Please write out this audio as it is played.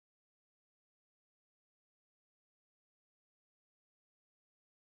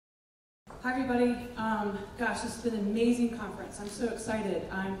Hi everybody. Gosh, this has been an amazing conference. I'm so excited.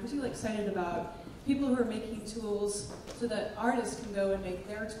 I'm particularly excited about people who are making tools so that artists can go and make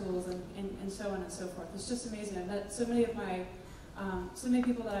their tools and so on and so forth. It's just amazing. I've met so many of my, so many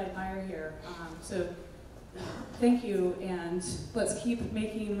people that I admire here. So thank you, and let's keep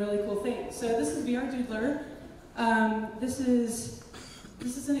making really cool things. So this is VRDoodler. This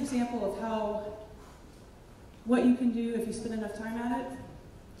is an example of what you can do if you spend enough time at it.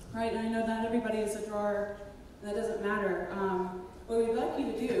 Right, and I know not everybody is a drawer, and that doesn't matter. What we'd like you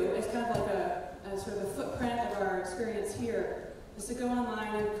to do is kind of like a sort of a footprint of our experience here, is to go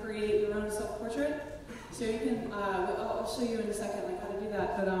online and create your own self-portrait. So you can, I'll show you in a second like how to do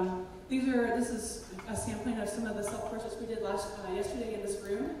that, but this is a sampling of some of the self-portraits we did yesterday in this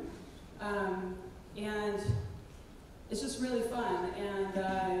room. And it's just really fun,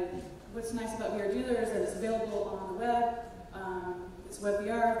 and what's nice about VRDoodler is that it's available on the web. It's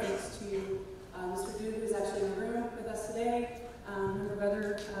WebVR, thanks to Mr. Dude, who's actually in the room with us today, a number of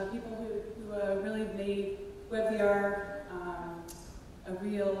other people who really made WebVR a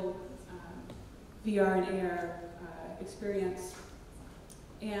real VR and AR experience.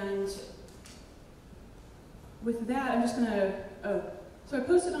 And with that, I'm just going to, so I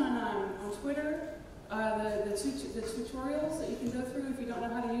posted on Twitter the tutorials that you can go through if you don't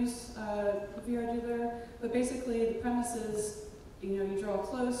know how to use VRDoodler. But basically, the premise is, you draw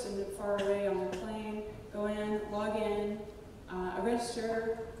close and far away on the plane, go in, log in,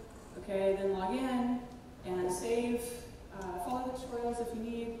 register, okay, then log in, and save, follow the tutorials if you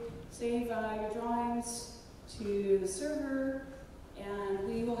need, save your drawings to the server, and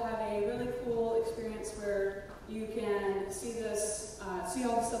we will have a really cool experience where you can see this, see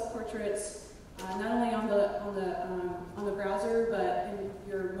all the self-portraits, not only on the browser, but in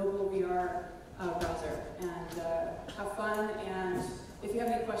your mobile VR browser, and have fun. And if you have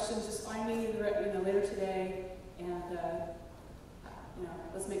any questions, just find me later today, and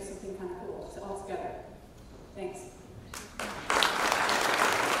let's make something kind of cool all together. Thanks.